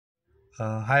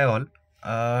Hi all.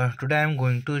 Today I am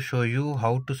going to show you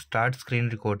how to start screen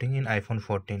recording in iPhone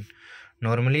 14.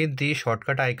 Normally the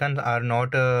shortcut icons are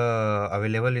not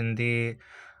available in the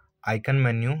icon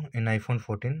menu in iPhone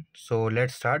 14. So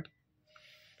let's start.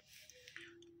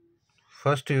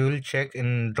 First you will check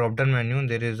in drop down menu.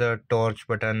 There is a torch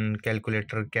button,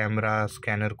 calculator, camera,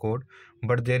 scanner code,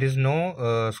 but there is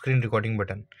no screen recording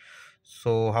button.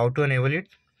 So how to enable it?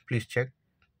 Please check.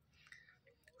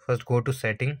 First go to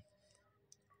setting.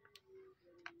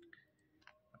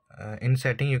 In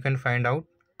setting you can find out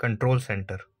control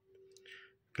center.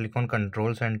 Click on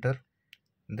control center,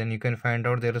 then you can find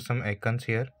out there are some icons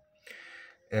here.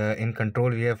 In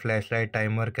control we have flashlight,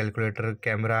 timer, calculator,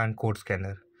 camera and code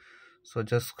scanner. So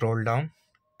just scroll down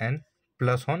and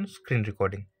plus on screen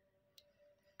recording.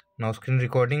 Now screen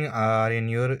recording are in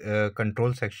your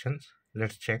control sections.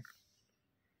 Let's check.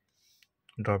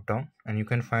 Drop down and you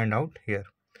can find out here.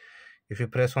 If you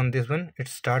press on this one, it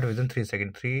start within 3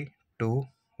 seconds. 3 2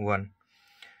 1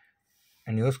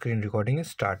 and your screen recording is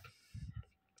start.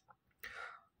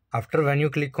 After when you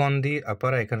click on the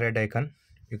upper icon, red icon,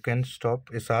 you can stop.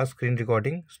 It's our screen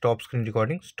recording, stop screen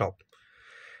recording, stop,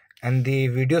 and the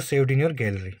video saved in your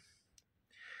gallery.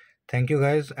 Thank you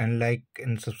guys, and like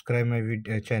and subscribe my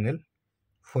channel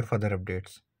for further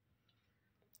updates.